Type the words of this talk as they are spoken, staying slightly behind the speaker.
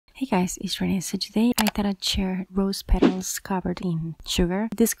Hey guys, it's Renee. So today I thought I'd share rose petals covered in sugar.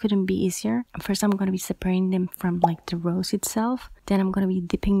 This couldn't be easier. First I'm going to be separating them from like the rose itself. Then I'm going to be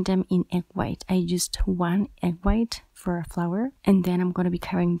dipping them in egg white. I used 1 egg white for a flower, and then I'm going to be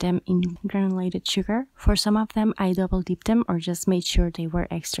covering them in granulated sugar. For some of them I double dipped them or just made sure they were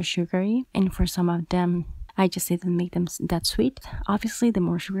extra sugary, and for some of them I just didn't make them that sweet. Obviously the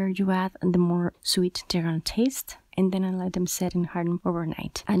more sugar you add, the more sweet they're gonna taste. And then I let them set and harden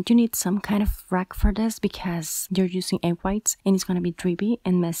overnight. And you need some kind of rack for this because you're using egg whites and it's gonna be drippy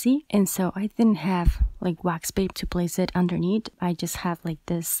and messy. And so I didn't have like wax paper to place it underneath. I just have like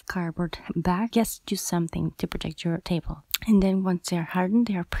this cardboard bag. Just use something to protect your table. And then once they're hardened,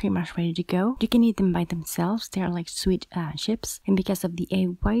 they are pretty much ready to go. You can eat them by themselves. They are like sweet chips. And because of the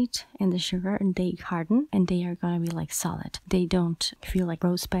egg white and the sugar, they harden and they are gonna be like solid. They don't feel like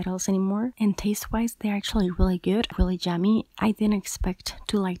rose petals anymore. And taste-wise, they're actually really good, really yummy. I didn't expect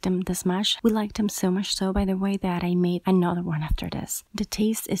to like them this much. We liked them so much so, by the way, that I made another one after this. The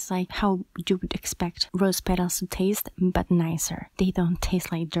taste is like how you would expect rose petals to taste, but nicer. They don't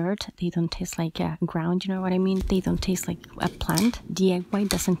taste like dirt. They don't taste like ground, you know what I mean? They don't taste like a plant. The egg white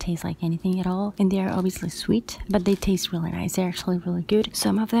doesn't taste like anything at all, and they are obviously sweet, but they taste really nice. They're actually really good.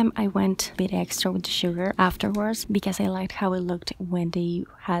 Some of them I went a bit extra with the sugar afterwards because I liked how it looked when they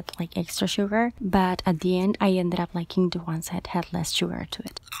had like extra sugar, but at the end I ended up liking the ones that had less sugar to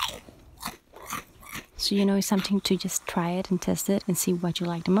it. So it's something to just try it and test it and see what you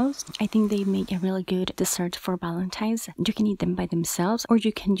like the most. I think they make a really good dessert for Valentine's. You can eat them by themselves or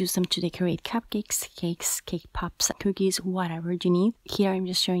you can use them to decorate cupcakes, cakes, cake pops, cookies, whatever you need. Here I'm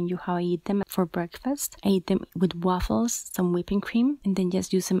just showing you how I eat them for breakfast. I eat them with waffles, some whipping cream, and then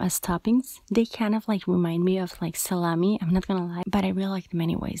just use them as toppings. They kind of like remind me of like salami, I'm not gonna lie, but I really like them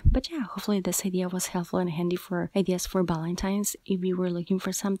anyways. But yeah, hopefully this idea was helpful and handy for ideas for Valentine's if you were looking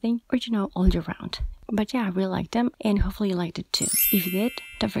for something, or all year round. But yeah, I really liked them and hopefully you liked it too. If you did,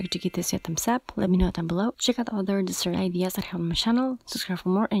 don't forget to give this a thumbs up, let me know down below, check out other dessert ideas that I have on my channel, subscribe for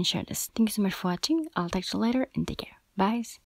more and share this. Thank you so much for watching, I'll talk to you later and take care. Bye!